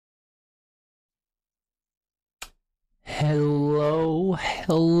Hello,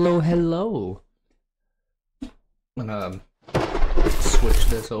 hello, hello. I'm gonna switch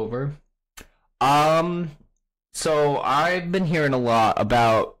this over. So I've been hearing a lot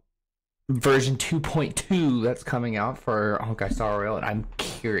about version 2.2 that's coming out for Honkai Star Rail, and I'm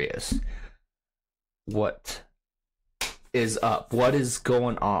curious what is up, what is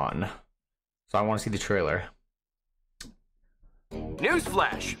going on. So I want to see the trailer.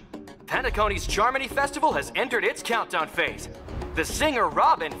 Newsflash! Pentaconi's Charmony Festival has entered its countdown phase. The singer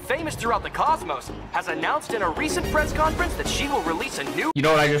Robin, famous throughout the cosmos, has announced in a recent press conference that she will release a new— You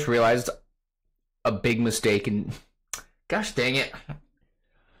know what I just realized? A big mistake and gosh dang it.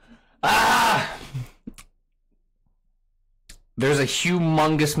 There's a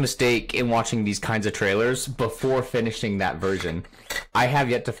humongous mistake in watching these kinds of trailers before finishing that version. I have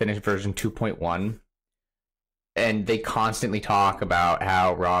yet to finish version 2.1. And they constantly talk about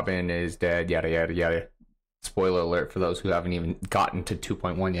how Robin is dead, yada yada yada. Spoiler alert for those who haven't even gotten to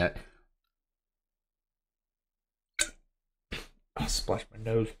 2.1 yet. I'll splash my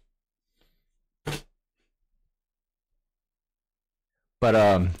nose.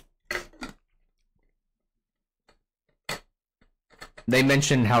 But they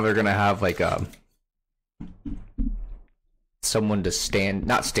mentioned how they're gonna have like someone to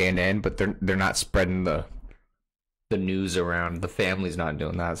not stand in, but they're not spreading the news around. The family's not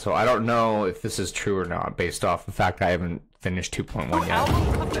doing that, so I don't know if this is true or not based off the fact I haven't finished 2.1 yet.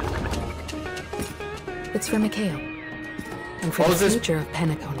 It's for Mikhail and for the future of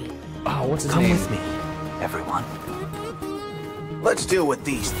Pentaconi. Oh, what's his name? name? Come with me, everyone. Let's deal with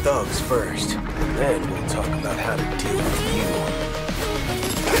these thugs first, and then we'll talk about how to deal with you.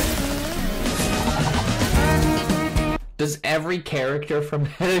 Does every character from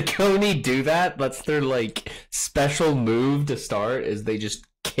Pentaconi do that? That's their, like, special move to start, is they just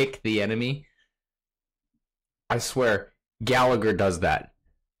kick the enemy? I swear, Gallagher does that.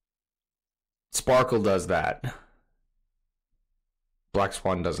 Sparkle does that. Black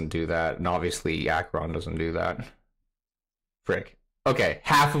Swan doesn't do that, and obviously Acheron doesn't do that. Frick. Okay,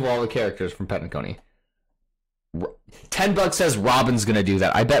 half of all the characters from Pentaconi. $10 says Robin's gonna do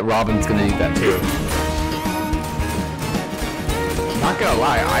that. I bet Robin's gonna do that too. Not gonna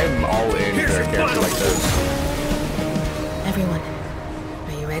lie, I'm all in for a character like this. Everyone,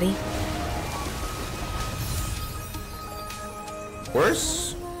 are you ready?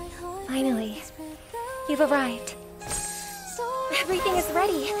 Worse? Finally, you've arrived. Everything is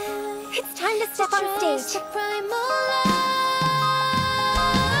ready. It's time to step on stage.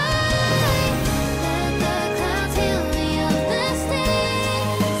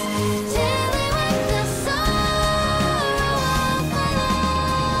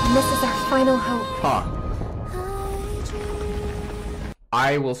 This is our final hope. Huh.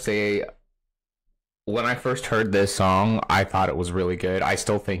 I will say, when I first heard this song, I thought it was really good. I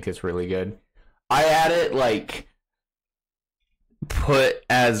still think it's really good. I had it, like, put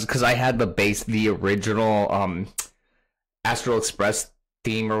as, because I had the original, Astral Express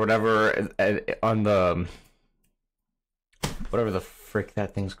theme or whatever, on the, whatever the frick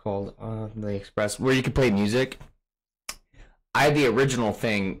that thing's called, the Express, where you could play music. I had the original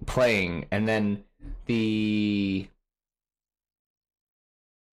thing playing, and then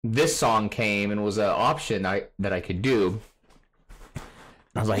this song came and was an option that I could do.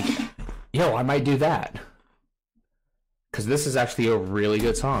 I was like, yo, I might do that. Because this is actually a really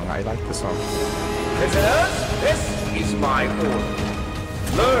good song. I like the song. Prisoners, this is my order.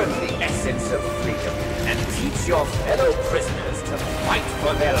 Learn the essence of freedom and teach your fellow prisoners to fight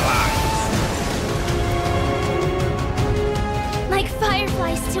for their lives. Like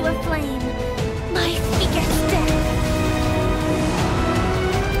fireflies to a flame, life begets death.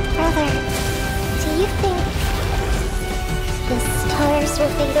 Brother, do you think the stars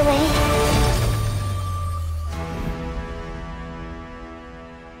will fade away?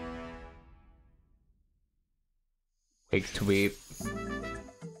 Wake to weep.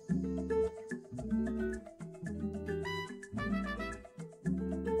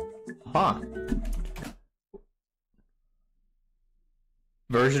 Huh.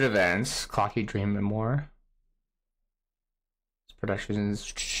 Version events, Clocky Dream and more.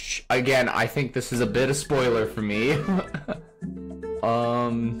 Productions. Again, I think this is a bit of spoiler for me.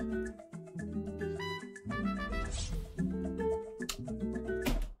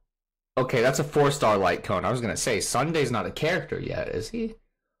 Okay, that's a 4-star light cone. I was gonna say Sunday's not a character yet, is he?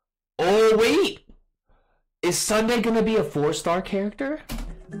 Oh wait, is Sunday gonna be a 4-star character?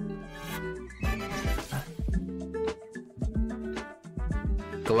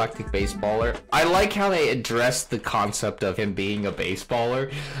 galactic baseballer. I like how they address the concept of him being a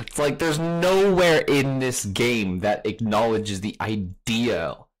baseballer. It's like there's nowhere in this game that acknowledges the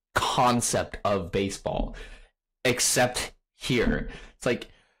idea, concept of baseball, except here. It's like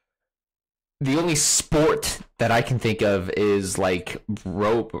the only sport that I can think of is like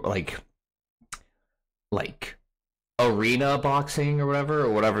rope, like arena boxing or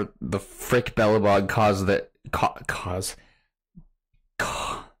whatever the frick Bellabog calls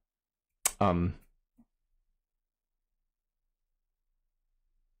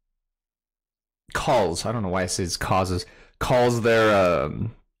I don't know why it says causes, calls their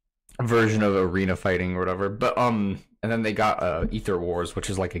version of arena fighting or whatever. But and then they got Ether Wars, which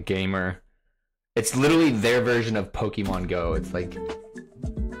is like a gamer. It's literally their version of Pokemon Go. It's like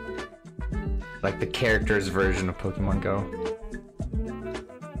the character's version of Pokemon Go.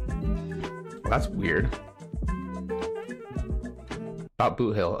 That's weird. About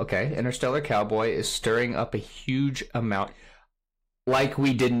Boot Hill. Okay. Interstellar Cowboy is stirring up a huge amount. Like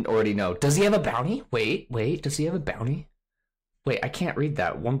we didn't already know. Does he have a bounty? Wait. Does he have a bounty? Wait, I can't read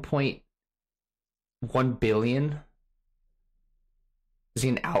that. 1.1 billion? Is he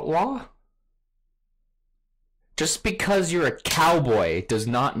an outlaw? Just because you're a cowboy does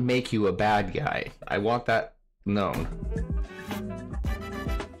not make you a bad guy. I want that known.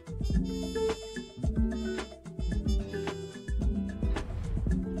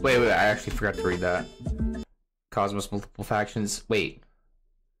 Wait, I actually forgot to read that. Cosmos, multiple factions. Wait.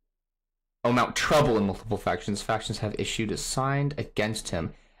 Oh, Mount Trouble in multiple factions. Factions have issued a sign against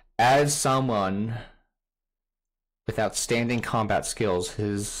him. As someone with outstanding combat skills,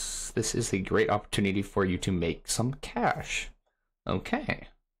 this is a great opportunity for you to make some cash. Okay.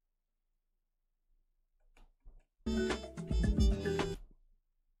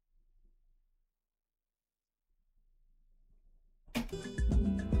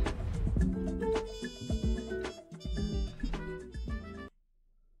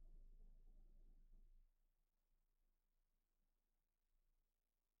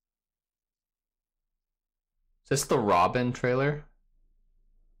 Is this the Robin trailer?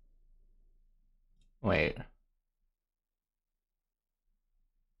 Wait.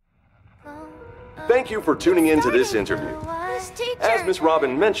 Thank you for tuning in to this interview. As Miss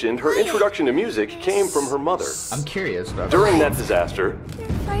Robin mentioned, her introduction to music came from her mother. I'm curious about During that disaster... You're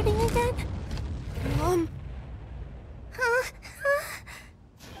fighting again? Mom?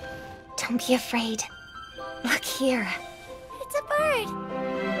 Don't be afraid. Look here. It's a bird.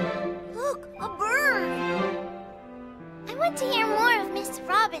 Look, a bird. I want to hear more of Miss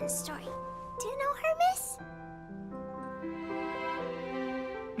Robin's story. Do you know her, miss?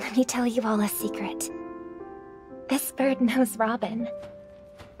 Let me tell you all a secret. This bird knows Robin.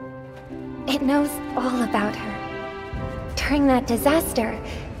 It knows all about her. During that disaster,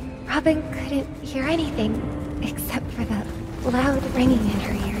 Robin couldn't hear anything except for the loud ringing in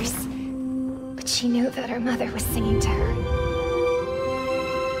her ears. But she knew that her mother was singing to her.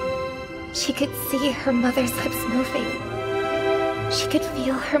 She could see her mother's lips moving. She could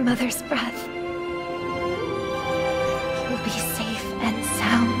feel her mother's breath. He will be safe and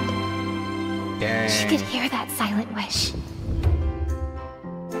sound. Dang. She could hear that silent wish.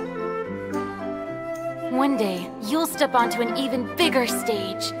 One day, you'll step onto an even bigger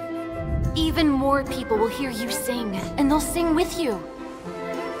stage. Even more people will hear you sing, and they'll sing with you.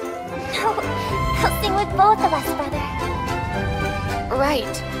 No, he'll sing with both of us, brother.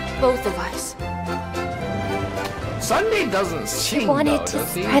 Right, both of us. Sunday doesn't sing, She wanted though, to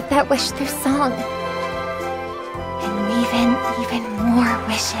does he? spread that wish through song. And weave in even more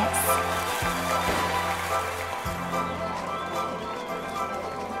wishes.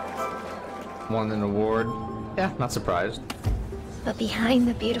 Won an award. Yeah, not surprised. But behind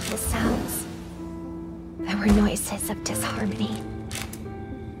the beautiful sounds, there were noises of disharmony.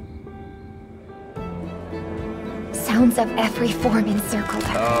 Sounds of every form encircled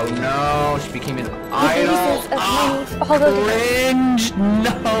her. Oh no, she became an The idol. voices of many followed her. Cringe!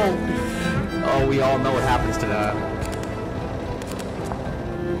 No! Oh, we all know what happens to that.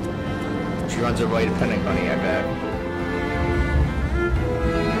 She runs away to Penacony, I bet.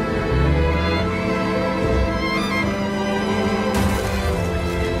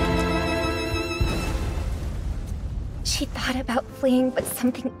 She thought about fleeing, but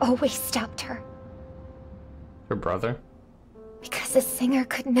something always stopped her. Her brother? Because a singer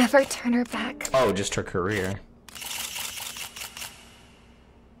could never turn her back Oh, just her career.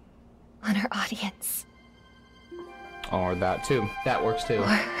 on her audience. Or that too. That works too. Or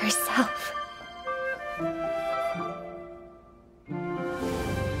herself.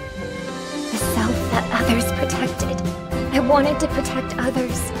 The self that others protected, that wanted to protect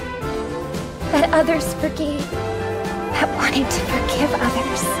others. That others forgave. That wanted to forgive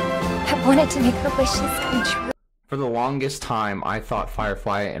others. That wanted to make her wishes come true. For the longest time, I thought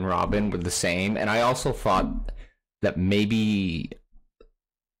Firefly and Robin were the same, and I also thought that maybe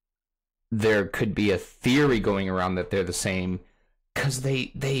there could be a theory going around that they're the same, because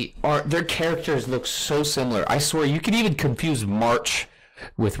their characters look so similar. I swear, you can even confuse March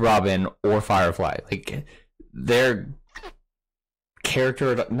with Robin or Firefly. Like, their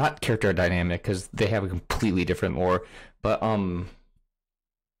not character dynamic, because they have a completely different lore, but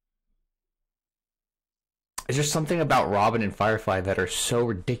there's just something about Robin and Firefly that are so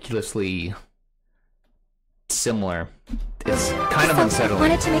ridiculously similar. It's kind of unsettling.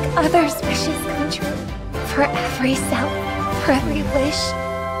 Wanted to make others' wishes come true. For every self, for every wish,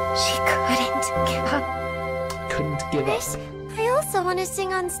 she couldn't give up. Couldn't give up. I also want to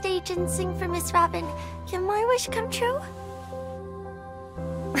sing on stage and sing for Miss Robin. Can my wish come true?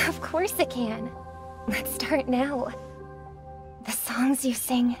 Of course it can. Let's start now. The songs you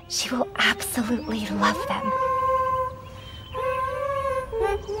sing, she will absolutely love them.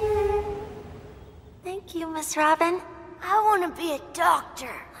 Thank you, Miss Robin. I want to be a doctor.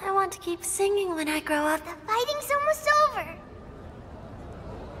 I want to keep singing when I grow up. The fighting's almost over.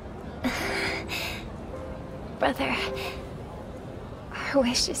 Brother, our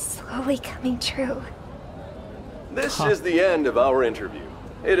wish is slowly coming true. This is the end of our interview.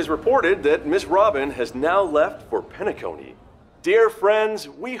 It is reported that Miss Robin has now left for Penacony. Dear friends,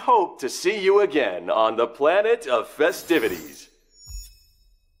 we hope to see you again on the planet of festivities.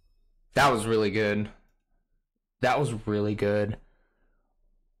 That was really good. That was really good.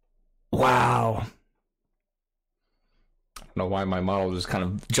 Wow. I don't know why my model just kind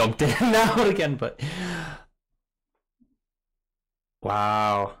of jumped in and out again, but...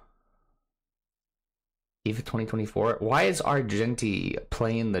 Wow. EVA 2024. Why is Argenti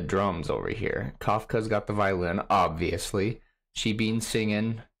playing the drums over here? Kafka's got the violin, obviously. She been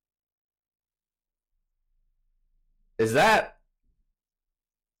singing. Is that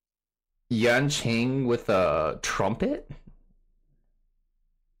Yan Ching with a trumpet?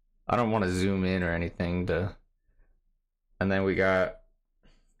 I don't want to zoom in or anything to... And then we got...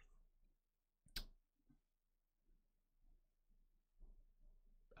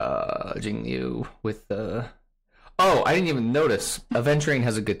 Jing Liu with the... Oh, I didn't even notice. Aventurine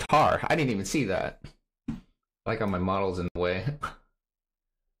has a guitar. I didn't even see that. I like how my model's in the way.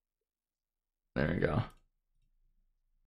 There we go.